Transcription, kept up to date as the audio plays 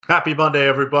Happy Monday,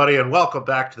 everybody, and welcome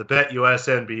back to the BetUS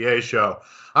NBA show.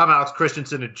 I'm Alex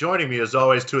Christensen, and joining me, as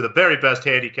always, two of the very best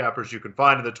handicappers you can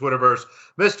find in the Twitterverse,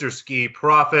 Mr. Ski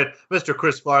Profit, Mr.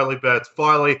 Chris Farley Bets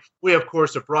Farley. We, of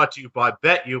course, are brought to you by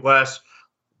BetUS.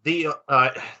 We're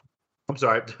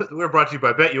brought to you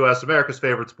by BetUS, America's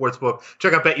favorite sportsbook.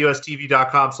 Check out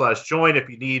BetUSTV.com/join if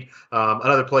you need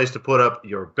another place to put up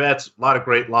your bets. A lot of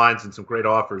great lines and some great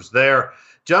offers there.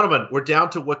 Gentlemen, we're down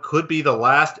to what could be the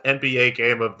last NBA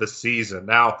game of the season.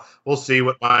 Now, we'll see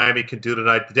what Miami can do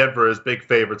tonight. Denver is big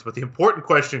favorites. But the important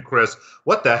question, Chris,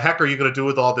 what the heck are you going to do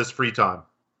with all this free time?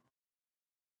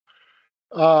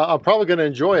 I'm probably going to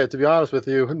enjoy it, to be honest with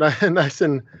you. Nice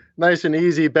and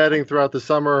easy betting throughout the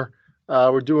summer.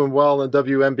 We're doing well in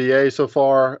WNBA so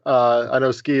far. I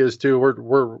know Ski is too.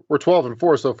 We're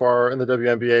 12-4 so far in the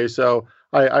WNBA. So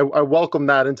I welcome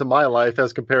that into my life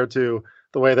as compared to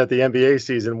the way that the NBA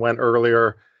season went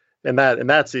earlier in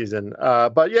that season.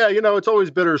 But yeah, it's always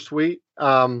bittersweet.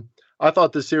 I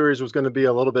thought the series was going to be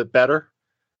a little bit better.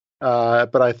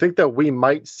 But I think that we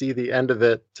might see the end of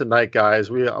it tonight, guys.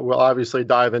 We'll obviously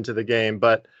dive into the game,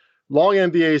 but long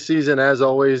NBA season as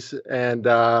always. And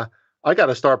I got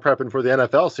to start prepping for the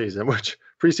NFL season, which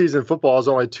preseason football is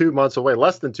only 2 months away,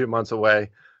 less than 2 months away.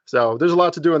 So there's a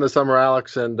lot to do in the summer,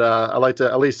 Alex. And I like to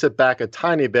at least sit back a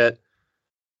tiny bit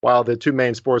while the two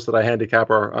main sports that I handicap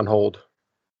are on hold.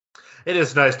 It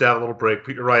is nice to have a little break,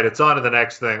 but you're right. It's on to the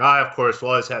next thing. I, of course, will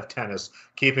always have tennis,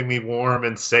 keeping me warm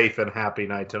and safe and happy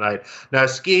night tonight. Now,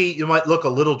 Ski, you might look a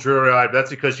little dreary-eyed.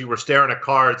 That's because you were staring at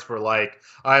cards for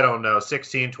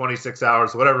 16, 26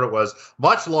 hours, whatever it was,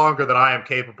 much longer than I am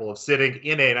capable of sitting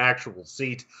in an actual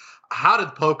seat. How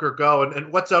did poker go,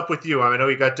 and what's up with you? I know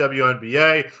you got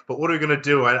WNBA, but what are we going to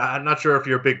do? I'm not sure if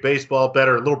you're a big baseball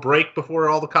bettor. A little break before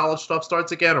all the college stuff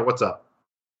starts again, or what's up?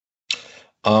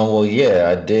 Well, yeah,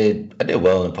 I did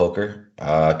well in poker.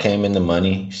 I came in the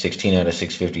money, 16 out of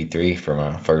 653 for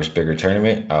my first bigger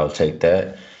tournament. I'll take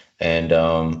that. And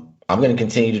I'm going to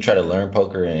continue to try to learn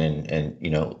poker and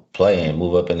play and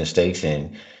move up in the stakes.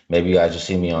 And maybe you guys will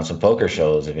see me on some poker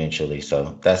shows eventually.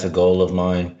 So that's a goal of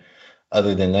mine.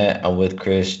 Other than that, I'm with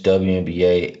Chris,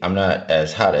 WNBA. I'm not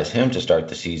as hot as him to start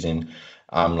the season.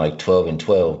 I'm like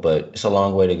 12-12, but it's a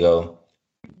long way to go.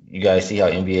 You guys see how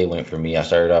NBA went for me. I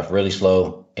started off really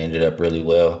slow, ended up really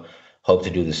well. Hope to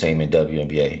do the same in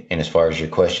WNBA. And as far as your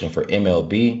question for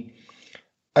MLB,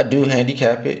 I do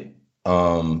handicap it.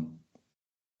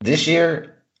 This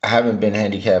year, I haven't been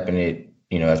handicapping it,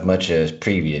 as much as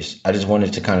previous. I just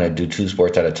wanted to kind of do two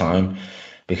sports at a time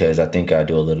because I think I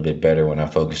do a little bit better when I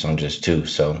focus on just two.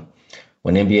 So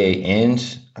when NBA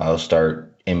ends, I'll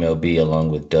start MLB along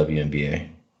with WNBA.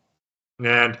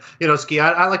 And, Ski,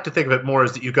 I like to think of it more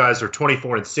as that you guys are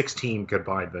 24-16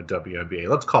 combined than WNBA.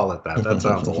 Let's call it that. That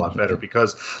sounds a lot better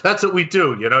because that's what we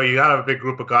do. You got to have a big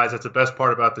group of guys. That's the best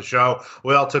part about the show.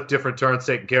 We all took different turns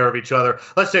taking care of each other.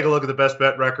 Let's take a look at the best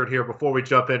bet record here before we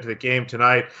jump into the game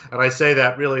tonight. And I say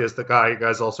that really as the guy. You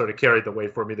guys all sort of carried the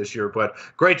weight for me this year. But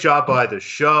great job by the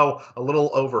show. A little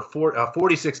over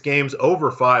 46 games, over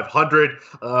 500.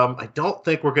 I don't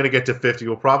think we're going to get to 50.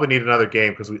 We'll probably need another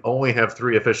game because we only have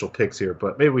 3 official picks here.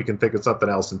 But maybe we can think of something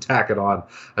else and tack it on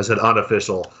as an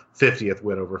unofficial 50th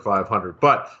win over 500.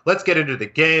 But let's get into the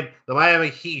game. The Miami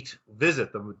Heat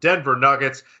visit the Denver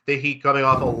Nuggets. The Heat coming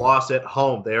off a loss at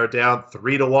home. They are down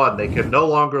 3-1. They can no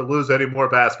longer lose any more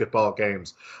basketball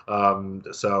games.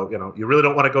 So you really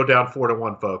don't want to go down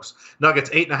 4-1, folks. Nuggets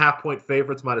 8.5-point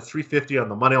favorites, minus 350 on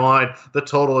the money line. The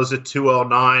total is at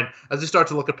 209. As we start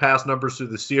to look at past numbers through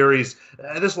the series,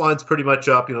 this line's pretty much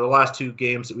up. The last 2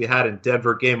 games that we had in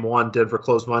Denver, game 1, Denver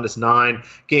closed -9.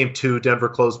 Game 2, Denver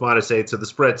closed -8. So the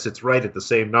spread sits right at the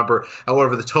same number.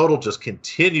 However, the total just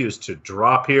continues to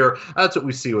drop here. That's what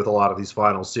we see with a lot of these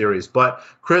final series. But,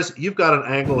 Chris, you've got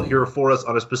an angle here for us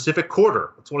on a specific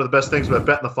quarter. It's one of the best things about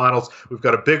betting the finals. We've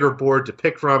got a bigger board to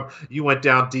pick from. You went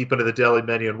down deep into the daily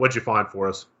menu, and what'd you find for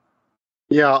us?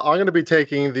 Yeah, I'm going to be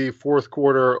taking the fourth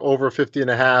quarter over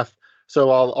 50.5.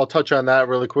 So I'll touch on that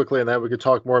really quickly, and then we could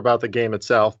talk more about the game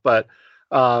itself. But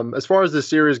as far as the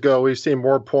series go, we've seen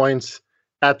more points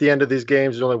at the end of these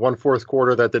games. There's only one fourth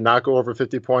quarter that did not go over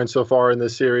 50 points so far in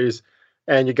this series.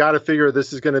 And you got to figure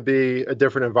this is going to be a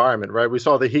different environment, right? We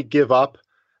saw the Heat give up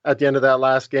at the end of that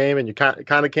last game, and you kind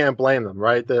of can't blame them,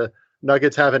 right? The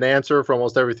Nuggets have an answer for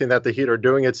almost everything that the Heat are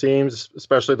doing, it seems,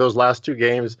 especially those last 2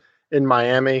 games in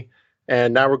Miami.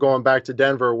 And now we're going back to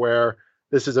Denver, where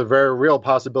this is a very real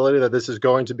possibility that this is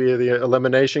going to be the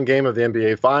elimination game of the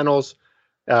NBA Finals.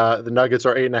 The Nuggets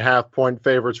are 8.5-point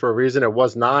favorites for a reason. It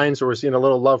was 9, so we're seeing a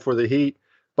little love for the Heat.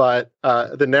 But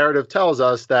the narrative tells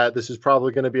us that this is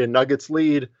probably going to be a Nuggets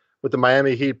lead with the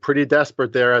Miami Heat pretty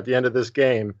desperate there at the end of this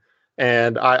game.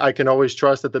 And I can always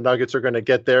trust that the Nuggets are going to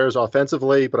get theirs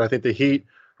offensively, but I think the Heat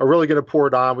are really going to pour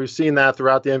it on. We've seen that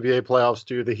throughout the NBA playoffs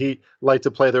too. The Heat like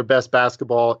to play their best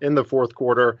basketball in the fourth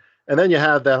quarter. And then you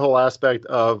have that whole aspect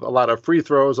of a lot of free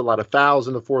throws, a lot of fouls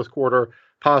in the fourth quarter,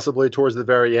 possibly towards the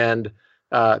very end,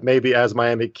 maybe as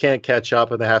Miami can't catch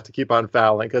up and they have to keep on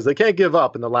fouling because they can't give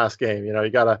up in the last game. You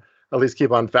got to at least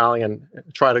keep on fouling and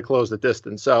try to close the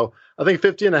distance. So I think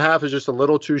 50.5 is just a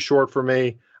little too short for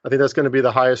me. I think that's going to be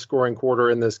the highest scoring quarter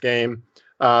in this game.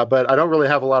 But I don't really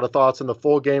have a lot of thoughts on the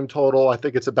full game total. I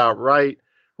think it's about right.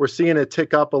 We're seeing it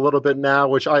tick up a little bit now,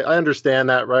 which I understand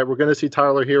that, right? We're going to see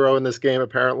Tyler Hero in this game,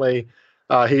 apparently.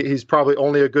 He's probably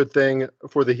only a good thing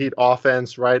for the Heat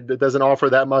offense, right? It doesn't offer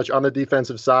that much on the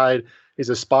defensive side. He's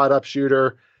a spot-up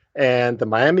shooter, and the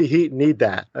Miami Heat need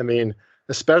that. I mean,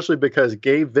 especially because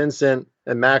Gabe Vincent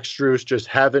and Max Strus just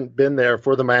haven't been there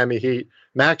for the Miami Heat.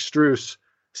 Max Strus,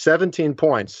 17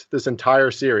 points this entire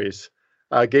series.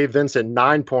 Gabe Vincent,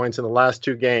 9 points in the last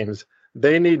two games.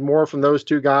 They need more from those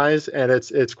two guys, and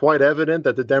it's quite evident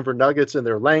that the Denver Nuggets and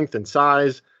their length and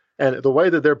size and the way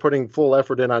that they're putting full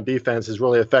effort in on defense is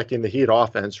really affecting the Heat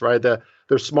offense, right?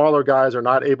 Their smaller guys are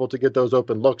not able to get those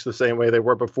open looks the same way they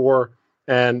were before,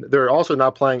 and they're also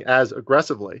not playing as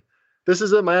aggressively. This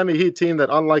is a Miami Heat team that,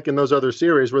 unlike in those other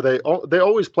series where they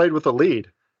always played with a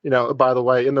lead, by the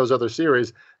way, in those other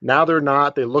series, now they're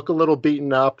not. They look a little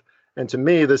beaten up, and to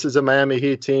me, this is a Miami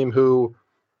Heat team who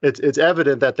it's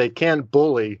evident that they can't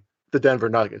bully the Denver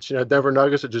Nuggets. Denver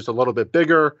Nuggets are just a little bit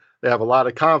bigger. They have a lot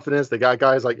of confidence. They got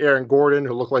guys like Aaron Gordon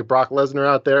who look like Brock Lesnar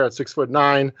out there at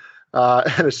 6'9",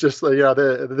 and it's just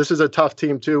this is a tough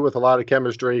team too with a lot of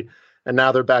chemistry. And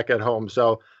now they're back at home.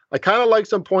 So I kind of like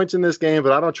some points in this game,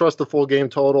 but I don't trust the full game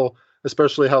total,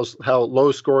 especially how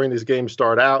low scoring these games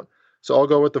start out. So I'll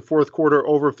go with the fourth quarter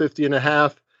over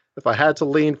 50.5. If I had to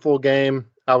lean full game,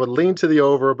 I would lean to the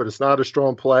over, but it's not a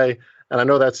strong play. And I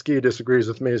know that Ski disagrees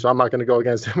with me, so I'm not going to go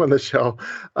against him on the show.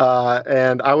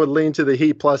 And I would lean to the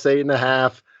Heat plus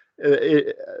 8.5.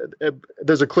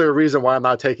 There's a clear reason why I'm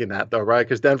not taking that, though, right?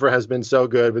 Because Denver has been so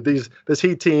good. But this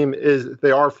Heat team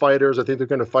they are fighters. I think they're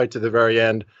going to fight to the very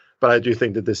end. But I do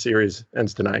think that this series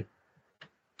ends tonight.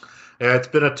 Yeah, it's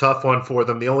been a tough one for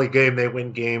them. The only game they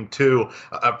win, game two,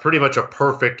 pretty much a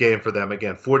perfect game for them.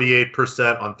 Again,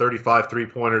 48% on 35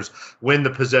 three-pointers, win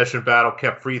the possession battle,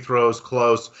 kept free throws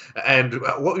close. And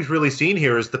what we've really seen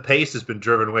here is the pace has been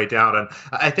driven way down. And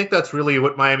I think that's really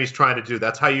what Miami's trying to do.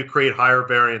 That's how you create higher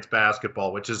variance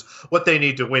basketball, which is what they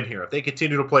need to win here. If they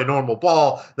continue to play normal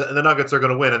ball, the Nuggets are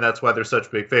going to win, and that's why they're such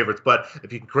big favorites. But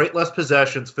if you can create less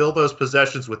possessions, fill those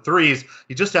possessions with threes,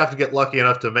 you just have to get lucky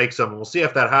enough to make some. And we'll see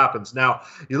if that happens. Now,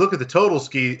 you look at the total,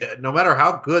 Ski, no matter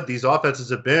how good these offenses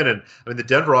have been, and I mean, the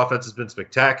Denver offense has been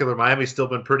spectacular. Miami's still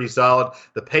been pretty solid.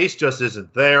 The pace just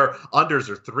isn't there. Unders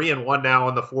are 3-1 now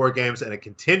in the 4 games, and it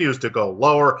continues to go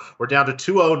lower. We're down to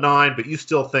 209, but you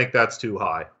still think that's too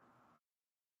high?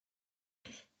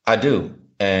 I do.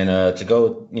 And to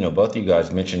go, both of you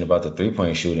guys mentioned about the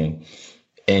three-point shooting.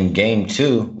 In game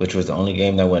 2, which was the only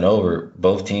game that went over,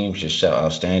 both teams just shot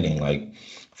outstanding, like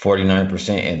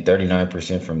 49% and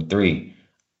 39% from 3.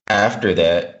 After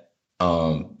that,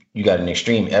 you got an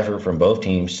extreme effort from both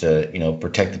teams to,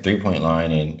 protect the three-point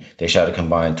line, and they shot a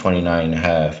combined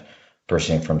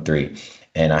 29.5% from 3.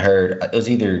 And I heard it was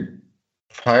either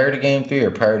prior to game 3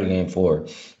 or prior to game 4,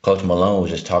 Coach Malone was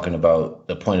just talking about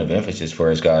the point of emphasis for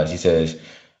his guys. He says,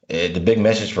 the big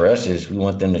message for us is we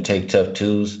want them to take tough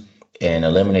twos and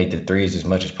eliminate the threes as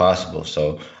much as possible.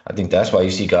 So I think that's why you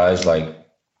see guys like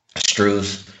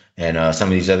Strus and some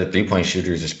of these other three-point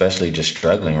shooters especially just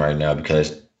struggling right now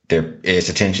because it's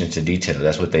attention to detail.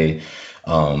 That's what they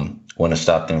want to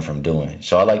stop them from doing.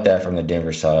 So I like that from the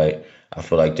Denver side. I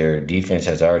feel like their defense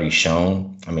has already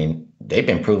shown. I mean, they've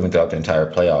been proven throughout the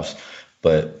entire playoffs.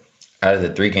 But out of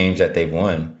the 3 games that they've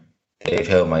won, they've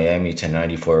held Miami to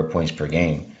 94 points per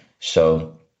game.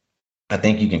 So I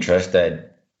think you can trust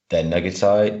that Nugget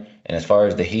side. And as far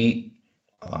as the Heat,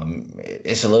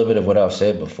 it's a little bit of what I've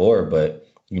said before, but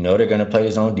they're going to play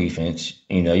his own defense.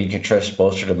 You can trust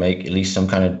Spoelstra to make at least some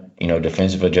kind of,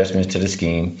 defensive adjustments to the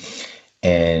scheme.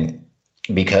 And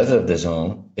because of the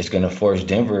zone, it's going to force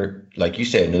Denver, like you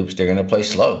said, Noops, they're going to play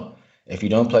slow. If you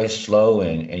don't play slow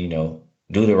and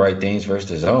do the right things versus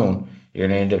the zone, you're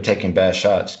going to end up taking bad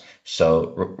shots.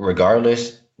 So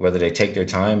regardless, whether they take their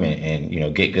time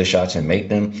and get good shots and make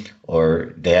them,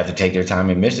 or they have to take their time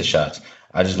and miss the shots,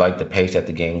 I just like the pace that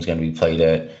the game is going to be played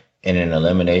at. In an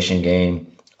elimination game,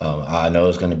 I know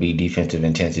it's going to be defensive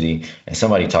intensity, and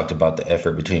somebody talked about the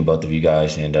effort between both of you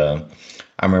guys, and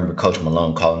I remember Coach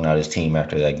Malone calling out his team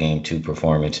after that game 2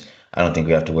 performance. I don't think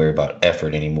we have to worry about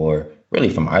effort anymore, really,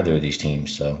 from either of these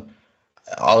teams. So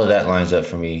all of that lines up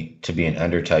for me to be an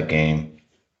under type game.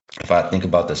 If I think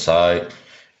about the side,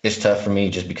 it's tough for me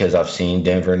just because I've seen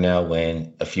Denver now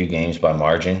win a few games by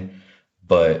margin,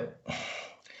 but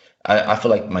I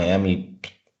feel like Miami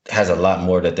has a lot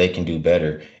more that they can do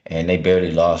better, and they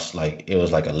barely lost. Like it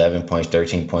was like 11 points,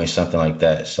 13 points, something like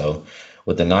that. So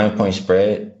with the 9-point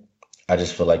spread, I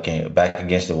just feel like back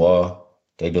against the wall,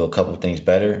 they do a couple things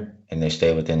better and they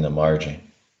stay within the margin.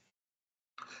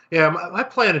 Yeah, my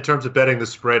plan in terms of betting the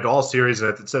spread all series,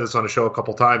 and I've said this on the show a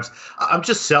couple times, I'm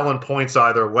just selling points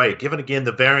either way. Given, again,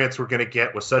 the variance we're going to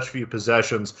get with such few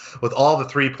possessions, with all the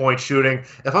three-point shooting,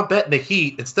 if I'm betting the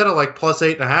Heat, instead of like plus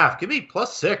 8.5, give me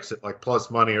plus 6 at like plus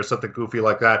money or something goofy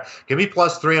like that. Give me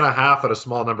plus 3.5 at a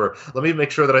small number. Let me make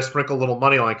sure that I sprinkle a little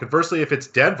money line. Conversely, if it's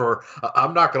Denver,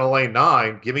 I'm not going to lay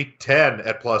 9. Give me 10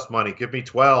 at plus money. Give me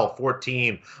 12,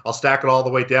 14. I'll stack it all the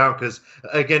way down because,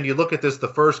 again, you look at this, the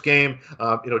first game,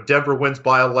 Denver wins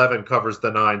by 11, covers the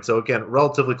 9. So, again,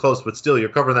 relatively close, but still, you're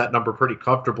covering that number pretty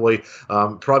comfortably.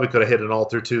 Probably could have hit an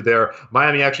alter two there.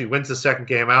 Miami actually wins the second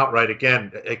game outright.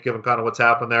 Again, given kind of what's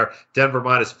happened there. Denver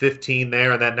minus 15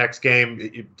 there. In that next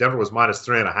game, Denver was minus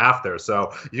 3.5 there.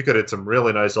 So you could hit some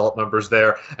really nice alt numbers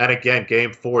there. And, again,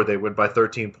 game 4, they win by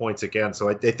 13 points again. So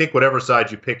I think whatever side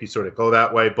you pick, you sort of go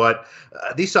that way. But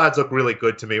these sides look really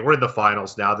good to me. We're in the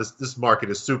finals now. This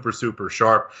market is super, super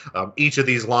sharp. Each of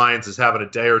these lines is having a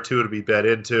day or two to be bet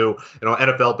into.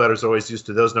 NFL bettors are always used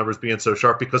to those numbers being so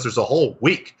sharp because there's a whole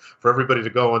week for everybody to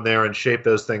go in there and shape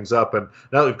those things up. And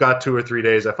now that we've got 2 or 3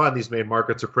 days, I find these main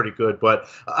markets are pretty good. But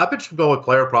I've been going with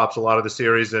player props a lot of the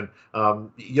series. And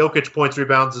Jokic points,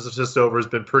 rebounds, assists over has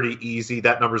been pretty easy.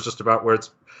 That number is just about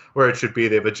where it should be.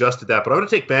 They've adjusted that. But I'm going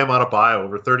to take Bam Adebayo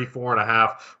over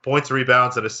 34.5 points,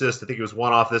 rebounds, and assists. I think he was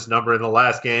one off this number in the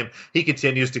last game. He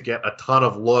continues to get a ton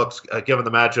of looks given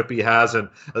the matchup he has, and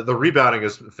the rebounding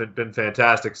has been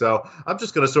fantastic. So I'm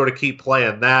just going to sort of keep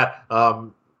playing that.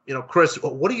 Chris,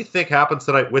 what do you think happens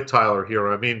tonight with Tyler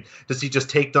Hero? I mean, does he just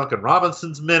take Duncan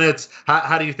Robinson's minutes?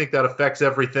 How do you think that affects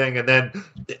everything? And then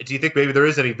do you think maybe there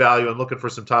is any value in looking for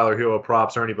some Tyler Hero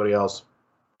props or anybody else?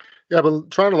 Yeah,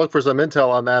 but trying to look for some intel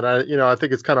on that, I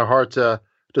think it's kind of hard to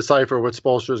decipher what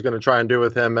Spoelstra is going to try and do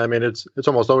with him. I mean, it's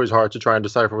almost always hard to try and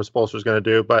decipher what Spoelstra is going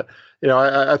to do. But,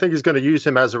 I think he's going to use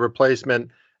him as a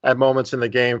replacement at moments in the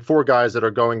game for guys that are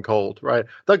going cold, right?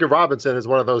 Duncan Robinson is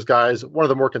one of those guys, one of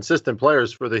the more consistent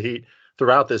players for the Heat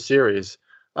throughout this series.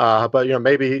 But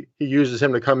maybe he uses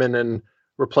him to come in and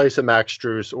replace a Max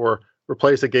Strus or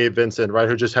replace a Gabe Vincent, right,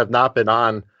 who just have not been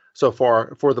on so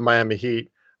far for the Miami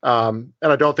Heat. And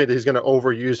I don't think that he's going to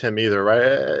overuse him either, right?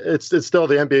 It's still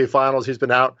the NBA Finals. He's been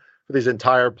out for these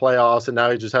entire playoffs, and now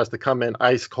he just has to come in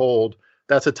ice cold.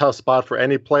 That's a tough spot for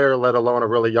any player, let alone a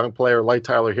really young player like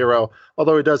Tyler Hero,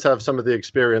 although he does have some of the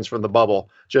experience from the bubble,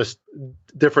 just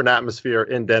different atmosphere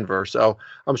in Denver. So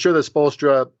I'm sure that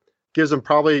Spoelstra gives him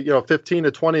probably 15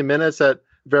 to 20 minutes at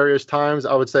various times.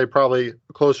 I would say probably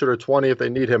closer to 20 if they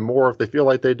need him more, if they feel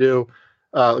like they do,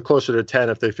 closer to 10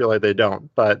 if they feel like they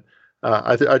don't. But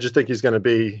I just think he's going to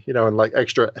be, in like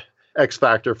extra X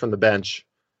factor from the bench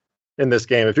in this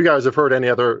game. If you guys have heard any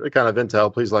other kind of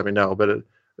intel, please let me know. But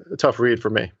a tough read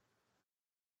for me.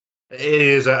 It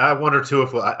is. I wonder too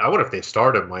if they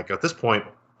start him. Like at this point,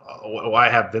 why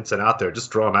have Vincent out there? Just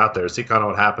draw him out there, see kind of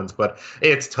what happens. But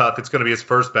it's tough. It's going to be his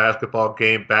first basketball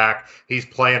game back. He's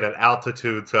playing at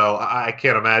altitude, so I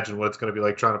can't imagine what it's going to be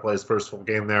like trying to play his first full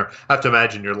game there. I have to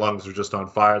imagine your lungs are just on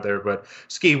fire there. But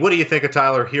Ski, what do you think of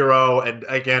Tyler Hero? And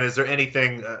again, is there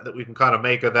anything that we can kind of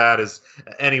make of that? Is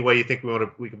any way you think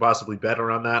we can possibly bet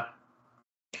around that?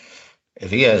 If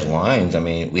he has lines, I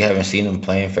mean, we haven't seen him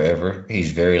playing forever.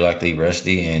 He's very likely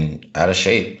rusty and out of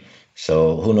shape.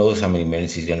 So who knows how many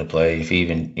minutes he's going to play if he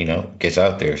even, gets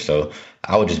out there. So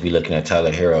I would just be looking at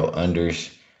Tyler Hero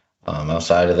unders.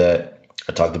 Outside of that,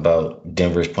 I talked about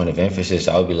Denver's point of emphasis.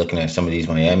 I would be looking at some of these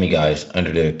Miami guys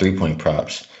under their 3-point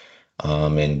props.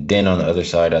 And then on the other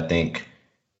side, I think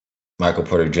Michael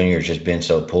Porter Jr. has just been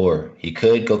so poor. He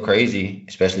could go crazy,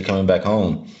 especially coming back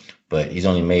home. But he's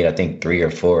only made, I think, 3 or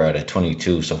 4 out of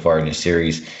 22 so far in the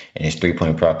series, and his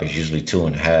 3-point prop is usually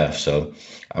 2.5. So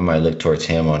I might look towards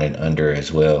him on an under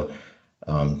as well.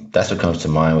 That's what comes to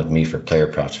mind with me for player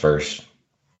props first.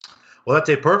 Well, that's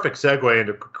a perfect segue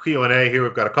into Q&A here.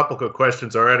 We've got a couple good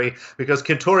questions already because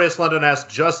Kentorius London asked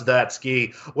just that,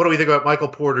 Ski. What do we think about Michael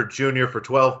Porter Jr. for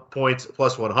 12 points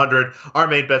plus 100? Our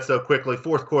main bets, though, quickly,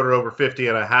 fourth quarter over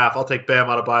 50.5. I'll take Bam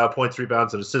Adebayo, points,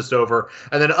 rebounds, and assists over,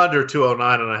 and then under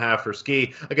 209.5 for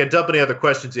Ski. Again, dump any other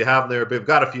questions you have there, but we've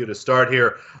got a few to start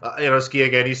here. Ski,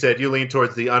 again, you said you lean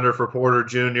towards the under for Porter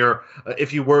Jr.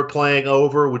 If you were playing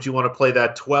over, would you want to play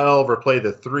that 12 or play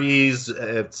the threes?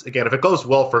 Again, if it goes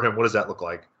well for him, what does that look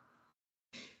like?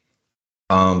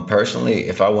 Personally,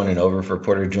 if I went an over for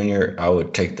Porter Jr., I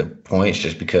would take the points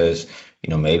just because,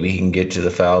 maybe he can get to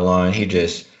the foul line.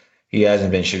 He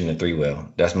hasn't been shooting the three well.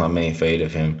 That's my main fade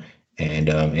of him. And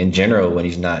in general, when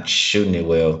he's not shooting it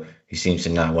well, he seems to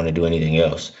not want to do anything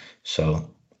else.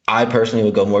 So I personally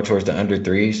would go more towards the under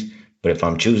threes. But if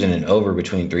I'm choosing an over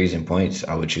between threes and points,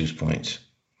 I would choose points.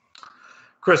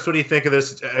 Chris, what do you think of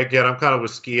this? Again, I'm kind of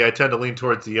with Ski. I tend to lean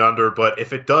towards the under, but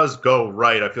if it does go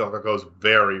right, I feel like it goes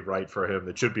very right for him.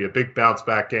 It should be a big bounce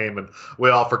back game, and we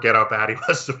all forget how bad he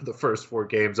was for the first 4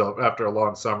 games after a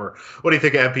long summer. What do you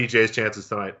think of MPJ's chances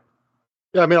tonight?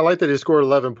 Yeah, I mean, I like that he scored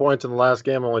 11 points in the last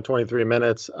game, only 23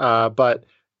 minutes. But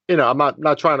I'm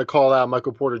not trying to call out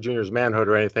Michael Porter Jr.'s manhood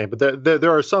or anything, but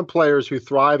there are some players who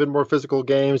thrive in more physical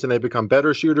games and they become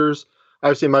better shooters.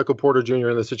 I've seen Michael Porter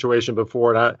Jr. in this situation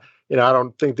before, and I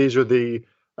don't think these are the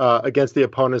against the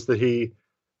opponents that he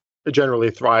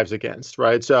generally thrives against,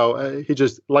 right? So he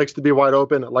just likes to be wide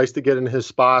open, likes to get in his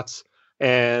spots,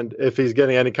 and if he's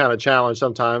getting any kind of challenge,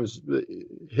 sometimes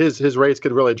his rates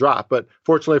could really drop. But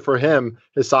fortunately for him,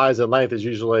 his size and length is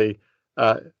usually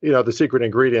the secret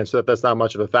ingredient, so that's not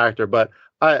much of a factor. But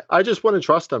I just wouldn't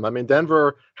trust him. I mean,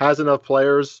 Denver has enough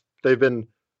players. They've been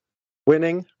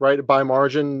winning, right, by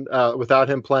margin without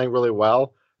him playing really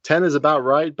well. 10 is about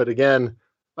right, but again,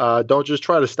 don't just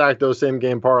try to stack those same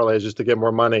game parlays just to get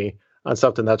more money on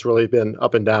something that's really been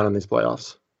up and down in these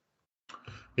playoffs.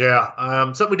 Yeah,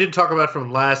 something we didn't talk about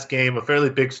from last game, a fairly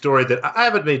big story that I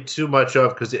haven't made too much of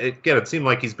because, again, it seemed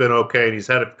like he's been okay and he's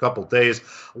had a couple days.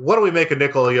 What do we make of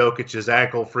Nikola Jokic's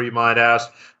ankle, Fremont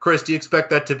asked? Chris, do you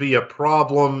expect that to be a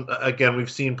problem? Again, we've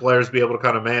seen players be able to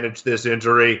kind of manage this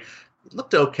injury. It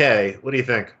looked okay. What do you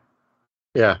think?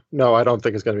 Yeah, no, I don't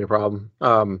think it's going to be a problem.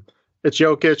 It's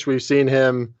Jokic. We've seen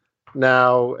him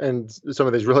now in some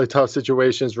of these really tough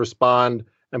situations respond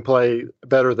and play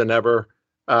better than ever.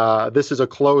 This is a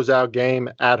closeout game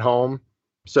at home.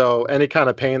 So any kind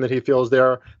of pain that he feels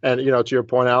there, and, to your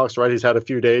point, Alex, right, he's had a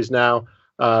few days now,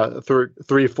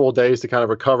 3 full days to kind of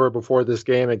recover before this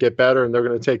game and get better, and they're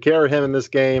going to take care of him in this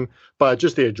game. But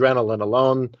just the adrenaline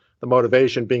alone, the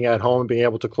motivation, being at home, being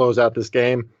able to close out this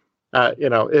game,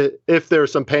 if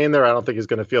there's some pain there, I don't think he's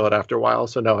going to feel it after a while.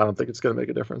 So, no, I don't think it's going to make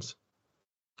a difference.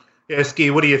 Yeah, Ski,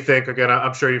 what do you think? Again,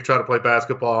 I'm sure you've tried to play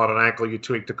basketball on an ankle you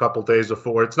tweaked a couple days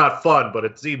before. It's not fun, but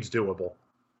it seems doable.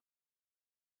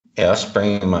 Yeah, I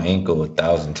sprained my ankle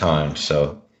 1,000 times.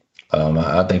 So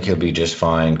I think he'll be just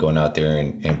fine going out there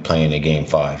and playing in Game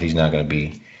 5. He's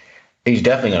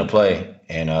definitely going to play,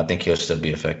 and I think he'll still be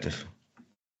effective.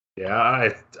 Yeah,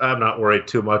 I'm not worried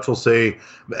too much. We'll see.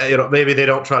 Maybe they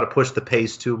don't try to push the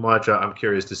pace too much. I'm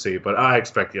curious to see, but I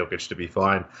expect Jokic to be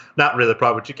fine. Not really the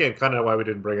problem, but you can kind of know why we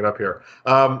didn't bring it up here.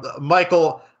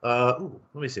 Michael,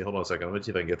 let me see. Hold on a second. Let me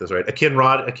see if I can get this right.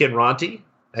 Akinronti?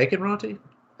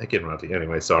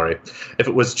 Anyway, sorry. If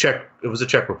it was a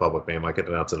Czech Republic name. I could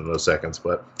announce it in those seconds,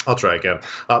 but I'll try again.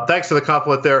 Thanks for the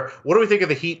compliment there. What do we think of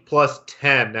the Heat plus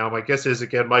 10? Now, my guess is,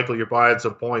 again, Michael, you're buying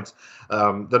some points.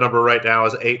 The number right now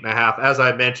is 8.5. As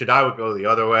I mentioned, I would go the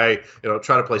other way.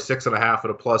 Try to play 6.5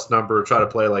 at a plus number. Try to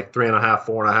play like 3.5,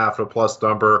 4.5 at a plus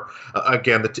number.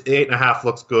 Again, the 8.5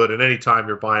 looks good, and anytime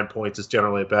you're buying points is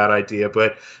generally a bad idea.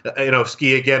 But,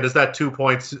 Ski, again, does that 2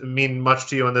 points mean much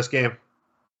to you in this game?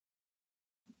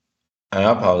 I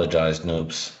apologize,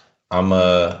 noobs.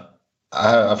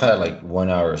 I've had like 1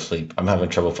 hour of sleep. I'm having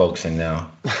trouble focusing now.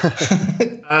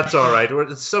 That's all right.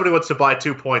 Somebody wants to buy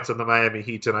 2 points on the Miami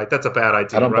Heat tonight. That's a bad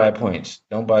idea. I don't buy points.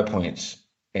 Don't buy points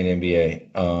in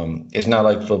NBA. It's not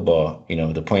like football.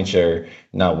 The points are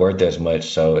not worth as much.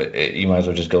 So you might as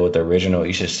well just go with the original.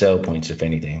 You should sell points if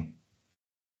anything.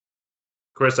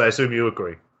 Chris, I assume you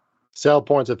agree. Sell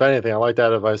points if anything. I like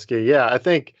that advice, Ski. Yeah, I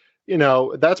think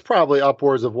that's probably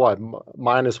upwards of what,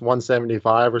 minus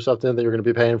 175 or something that you're going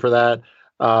to be paying for that.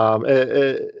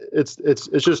 It's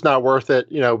just not worth it.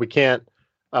 We can't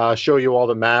show you all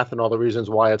the math and all the reasons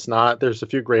why it's not. There's a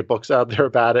few great books out there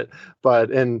about it,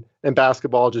 but in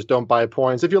basketball, just don't buy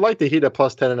points. If you like the Heat at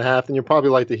plus 10.5, then you probably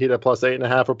like the Heat at plus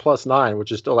 8.5 or plus 9,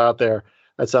 which is still out there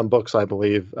at some books, I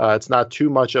believe. It's not too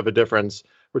much of a difference.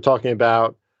 We're talking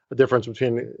about a difference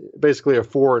between basically a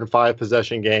 4 and 5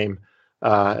 possession game.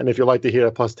 And if you like the Heat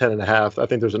at plus 10.5, I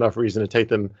think there's enough reason to take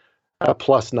them at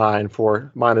plus 9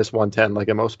 for minus 110, like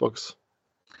in most books.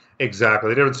 Exactly.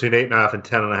 The difference between 8.5 and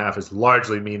 10.5 is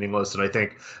largely meaningless, and I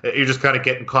think you're just kind of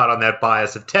getting caught on that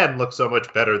bias of 10 looks so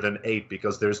much better than 8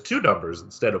 because there's 2 numbers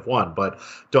instead of 1. But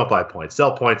don't buy points.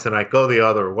 Sell points tonight. Go the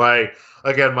other way.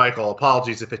 Again, Michael,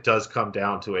 apologies if it does come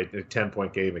down to a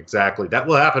 10-point game exactly. That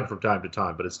will happen from time to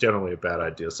time, but it's generally a bad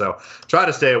idea. So try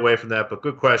to stay away from that. But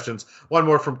good questions. One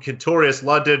more from Kentorius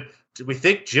London. Do we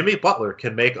think Jimmy Butler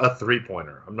can make a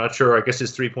 3-pointer? I'm not sure. I guess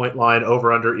his 3-point line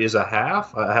over-under is a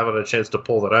half. I haven't had a chance to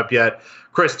pull that up yet.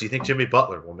 Chris, do you think Jimmy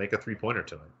Butler will make a 3-pointer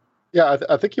tonight? Yeah,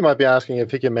 I think you might be asking if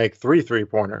he can make 3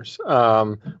 3-pointers,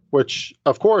 which,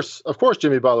 of course,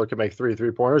 Jimmy Butler can make 3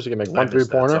 3-pointers. He can make 1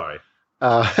 3-pointer. Sorry.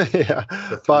 Yeah,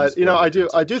 but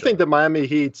I do think that Miami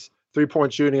Heat's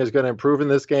 3-point shooting is going to improve in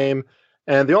this game,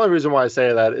 and the only reason why I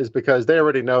say that is because they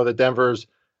already know that Denver's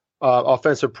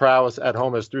offensive prowess at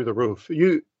home is through the roof.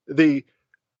 The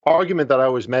argument that I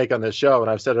always make on this show,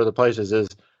 and I've said other places, is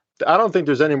I don't think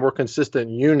there's any more consistent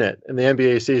unit in the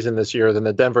NBA season this year than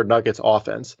the Denver Nuggets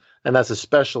offense, and that's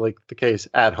especially the case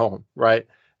at home, right?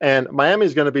 And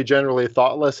Miami's going to be generally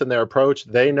thoughtless in their approach.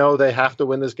 They know they have to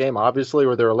win this game, obviously,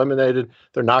 or they're eliminated.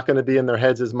 They're not going to be in their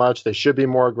heads as much. They should be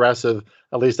more aggressive,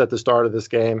 at least at the start of this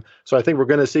game. So I think we're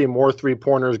going to see more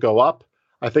 3-pointers go up.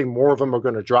 I think more of them are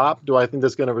going to drop. Do I think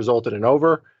that's going to result in an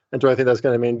over? And do I think that's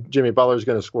going to mean Jimmy Butler is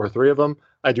going to score 3 of them?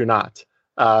 I do not.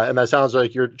 And that sounds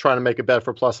like you're trying to make a bet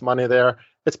for plus money there.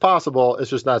 It's possible. It's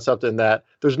just not something that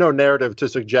there's no narrative to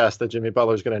suggest that Jimmy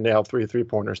Butler is going to nail 3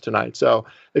 3-pointers tonight. So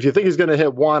if you think he's going to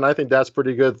hit 1, I think that's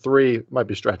pretty good. 3 might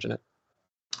be stretching it.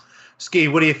 Ski,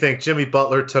 what do you think? Jimmy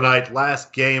Butler tonight,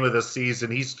 last game of the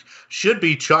season. He should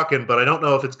be chucking, but I don't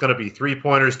know if it's going to be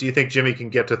 3-pointers. Do you think Jimmy can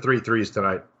get to 3 threes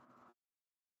tonight?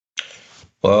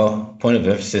 Well, point of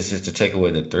emphasis is to take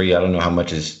away the 3. I don't know how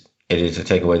much it is to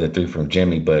take away the 3 from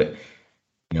Jimmy, but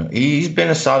he's been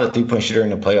a solid 3-point shooter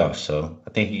in the playoffs, so I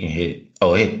think he can hit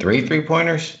 3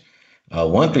 3-pointers.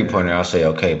 1 3-pointer, I'll say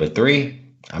okay, but 3,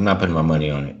 I'm not putting my money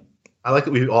on it. I like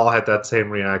that we all had that same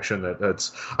reaction.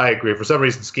 I agree. For some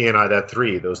reason, Ski and I, those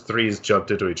 3s jumped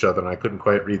into each other, and I couldn't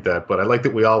quite read that. But I like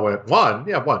that we all went 1,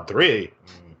 3.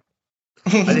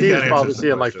 Steve's probably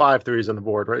seeing like 5 3s on the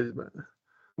board, right?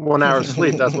 1 hour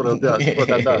sleep, that's what it does. What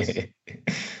that does.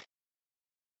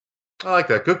 I like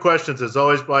that. Good questions, as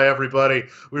always, by everybody.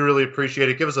 We really appreciate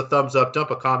it. Give us a thumbs up.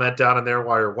 Dump a comment down in there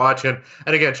while you're watching.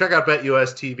 And again, check out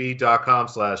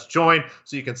betustv.com/join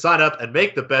so you can sign up and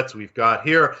make the bets we've got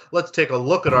here. Let's take a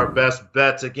look at our best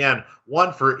bets. Again,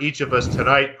 1 for each of us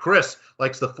tonight. Chris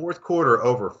likes the fourth quarter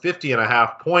over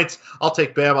 50.5 points. I'll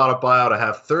take Bam Adebayo to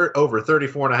have over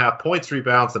 34.5 points,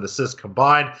 rebounds, and assists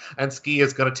combined. And Ski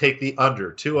is going to take the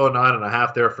under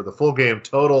 209.5 there for the full game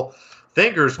total.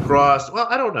 Fingers crossed. Well,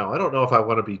 I don't know. I don't know if I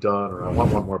want to be done or I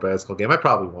want one more basketball game. I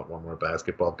probably want one more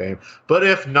basketball game. But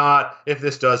if not, if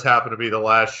this does happen to be the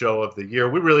last show of the year,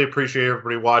 we really appreciate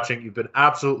everybody watching. You've been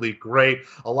absolutely great.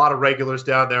 A lot of regulars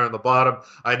down there in the bottom.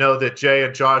 I know that Jay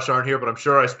and Josh aren't here, but I'm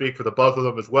sure I speak for the both of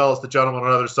them as well as the gentleman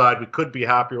on the other side. We couldn't be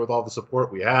happier with all the support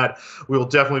we had. We will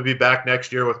definitely be back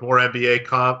next year with more NBA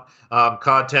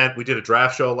content. We did a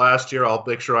draft show last year. I'll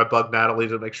make sure I bug Natalie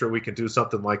to make sure we can do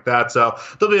something like that. So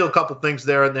there'll be a couple things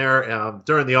there and there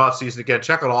during the offseason. Again,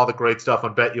 check out all the great stuff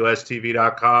on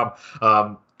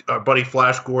betustv.com. Our buddy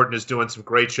Flash Gordon is doing some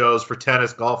great shows for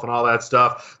tennis, golf, and all that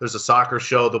stuff. There's a soccer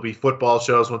show. There'll be football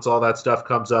shows once all that stuff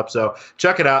comes up. So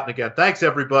check it out. And again, thanks,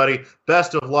 everybody.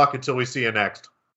 Best of luck until we see you next.